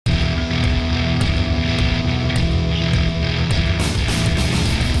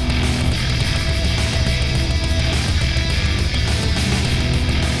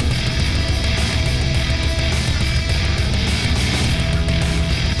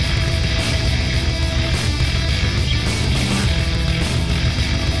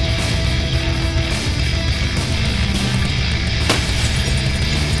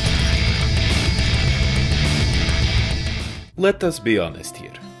Let us be honest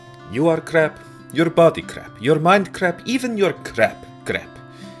here. You are crap, your body crap, your mind crap, even your crap.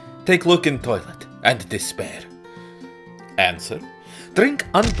 Take look in toilet and despair. Answer: drink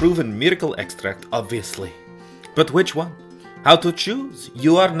unproven miracle extract, obviously. But which one? How to choose?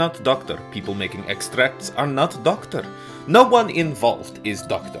 You are not doctor. People making extracts are not doctor. No one involved is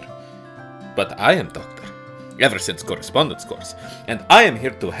doctor. But I am doctor, ever since correspondence course, and I am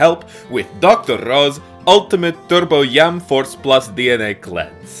here to help with Dr. Ro's Ultimate Turbo Yam Force Plus DNA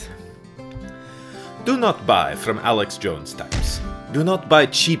Cleanse. Do not buy from Alex Jones types. Do not buy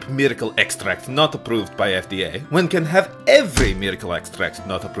cheap miracle extract not approved by FDA when can have every miracle extract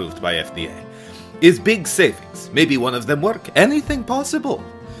not approved by FDA. Is big savings. Maybe one of them work. Anything possible.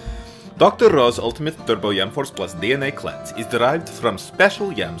 Dr. Ro's Ultimate Turbo Yam Force Plus DNA Cleanse is derived from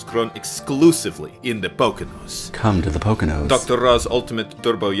special yams grown exclusively in the Poconos. Come to the Poconos. Dr. Ro's Ultimate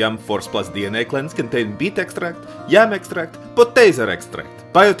Turbo Yam Force Plus DNA Cleanse contains beet extract, yam extract, potassium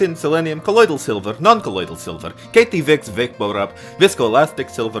extract, biotin, selenium, colloidal silver, non-colloidal silver, Katie Vicks Vic Borab, viscoelastic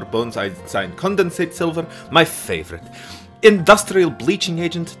silver, bones iodine condensate silver, my favorite. Industrial bleaching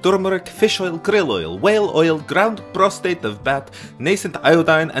agent, turmeric, fish oil, krill oil, whale oil, ground prostate of bat, nascent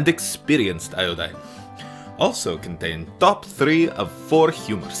iodine, and experienced iodine. Also contain top 3 of 4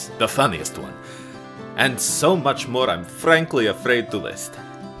 humors, the funniest one. And so much more I'm frankly afraid to list.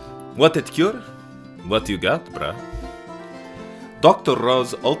 What it cure? What you got, bruh? Dr.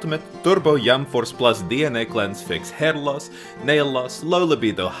 Ro's Ultimate Turbo Yam Force Plus DNA Cleanse fix hair loss, nail loss, low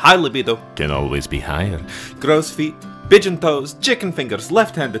libido, high libido, can always be higher, crow's feet, pigeon toes, chicken fingers,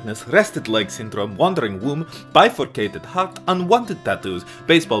 left-handedness, rested leg syndrome, wandering womb, bifurcated heart, unwanted tattoos,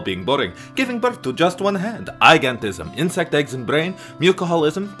 baseball being boring, giving birth to just one hand, gigantism, insect eggs in brain,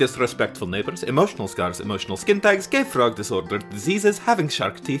 mucoholism, disrespectful neighbors, emotional scars, emotional skin tags, gay frog disorder, diseases, having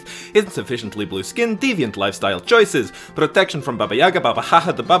shark teeth, insufficiently blue skin, deviant lifestyle choices, protection from Baba Yaga, Baba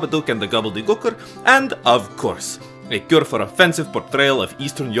Haha, the Babadook, and the Gobbledygooker, and, of course, a cure for offensive portrayal of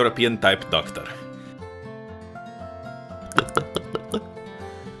Eastern European type doctor.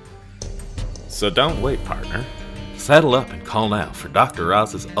 So don't wait, partner. Saddle up and call now for Dr.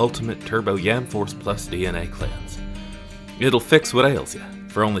 Roz's Ultimate Turbo Yam Force Plus DNA Cleanse. It'll fix what ails you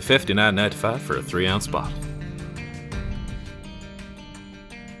for only $59.95 for a 3-ounce bottle.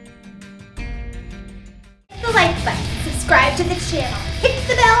 Hit the like button, subscribe to the channel, hit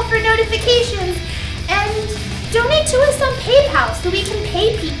the bell for notifications, and donate to us on PayPal so we can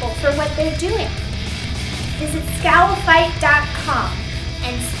pay people for what they're doing. Visit SCOWLfight.com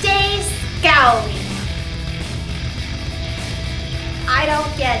and stay scowly. I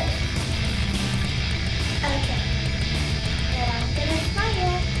don't get it.